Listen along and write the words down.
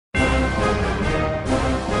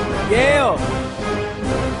Yeah.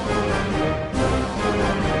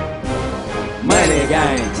 Money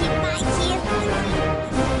gang.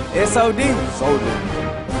 SOD. Soulja.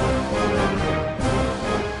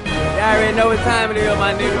 Y'all already know what time it is,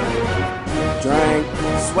 my nigga. Drink,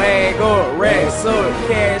 swag up, racks up,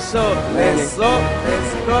 cash up, let's go,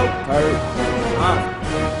 hurt,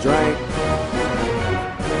 drink.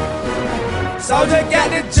 Soulja got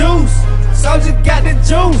the juice, Soulja got the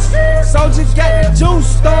juice, Soulja got the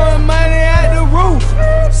juice, throwing money at the roof.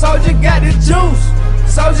 Soulja got the juice,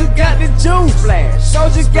 Soulja got the juice, flash.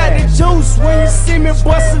 Soulja got the juice, when you see me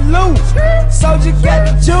bust a loot. Soulja got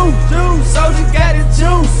the juice, Soulja got the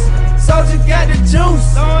juice. Soulja got the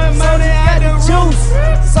juice, throwing money at the juice.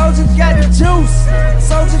 Soulja got the juice,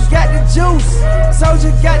 Soulja got the juice,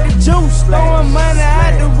 Soulja got the juice, throwing money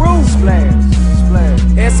at the roof.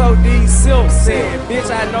 SOD Silk said,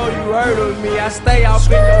 bitch, I know you heard of me. I stay off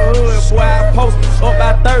in the hood, boy. I post up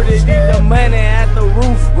by 30, need the money at the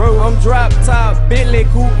roof. I'm drop top, Bentley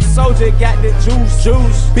coupe, Soulja got the juice.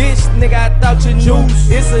 Bitch, nigga, I thought you knew.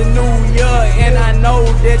 It's a new year, and I know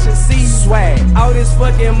that you see swag. All this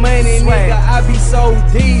fucking money, nigga, I be so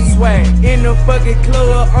deep. Swag in the fucking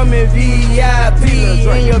club, I'm in VIP.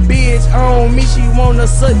 And your bitch on me, she wanna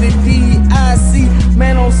suck the DIC.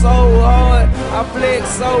 Man, I'm so hard, I flex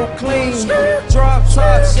so clean. Drop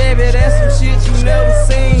top Chevy, that's some shit you never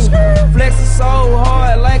seen. Flexing so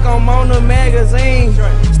hard like I'm on the magazine.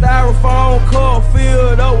 Styrofoam cup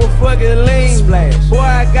filled up with fucking lean. Boy,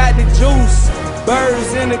 I got the juice.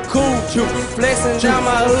 Birds in the coop, flexing down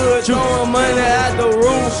my hood, throwing money out the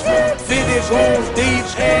roof. 50 goons deep,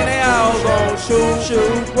 and they all gon'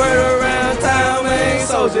 shoot. Word around town, man,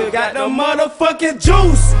 Soulja got the motherfucking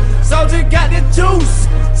juice. Soulja got the juice,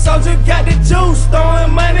 Soulja got the juice,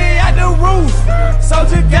 throwing money out the roof.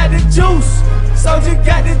 Soulja got the juice, Soulja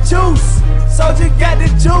got the juice, Soulja got the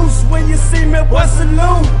juice, when you see me bust a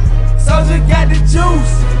loot. Soulja got the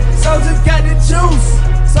juice, Soulja got the juice,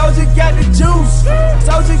 Soulja got the juice,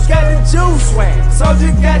 Soulja got the juice, Soulja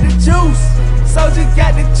got the juice, Soulja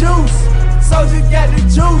got the juice, Soulja got the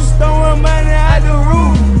juice, throwing money out the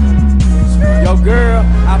roof. Yo girl,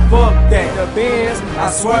 I fuck that. The Benz, I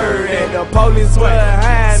swerve that. The police were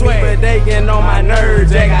behind me, but they getting on my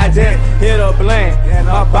nerves. Jack, I just hit a blank.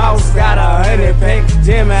 My boss got 100 packs,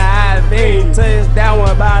 Jimmy IV. Touchdown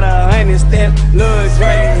with about 100 steps. Lil' Dre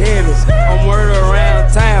heavy. I'm word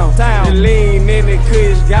around town. The lean in the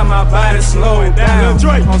kush, got my body slowing down.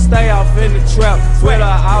 I'm stay off in the trap with a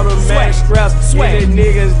automatic straps. Skinny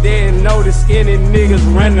niggas didn't know the skinny niggas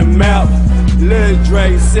run the mouth. Lil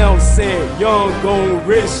Dre said, young gon'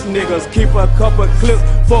 rich niggas keep a couple clips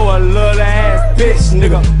for a little ass bitch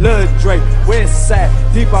nigga. Lil Dre, west side,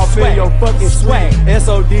 deep off in your fucking swag.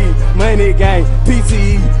 SOD, money gang,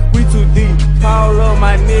 PTE, we too deep. Call up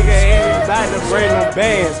my nigga and he bout to bring them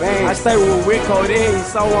bands. I stay with Wico, then he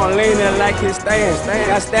so I'm leaning like his stand.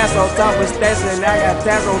 Got stats on top of stats and I got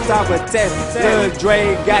tats on top of tats. Lil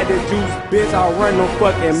Dre got the juice, bitch, I run no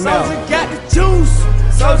fucking mouth. Soulja got the juice,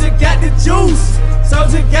 Soulja got the juice,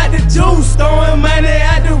 Soulja got the juice, throwing money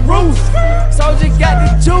at the roof. Soulja got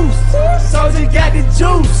the juice, Soulja got the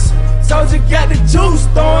juice, Soulja got the juice,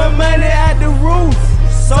 throwing money at the roof.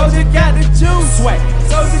 Soulja got the juice,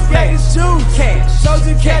 Soulja got the juice, cash.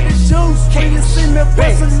 Soulja got the juice, when you see me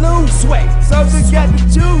bust a loot. Soulja got the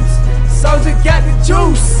juice, Soulja got the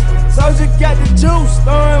juice, Soulja got the juice,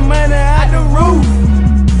 throwing money at the roof.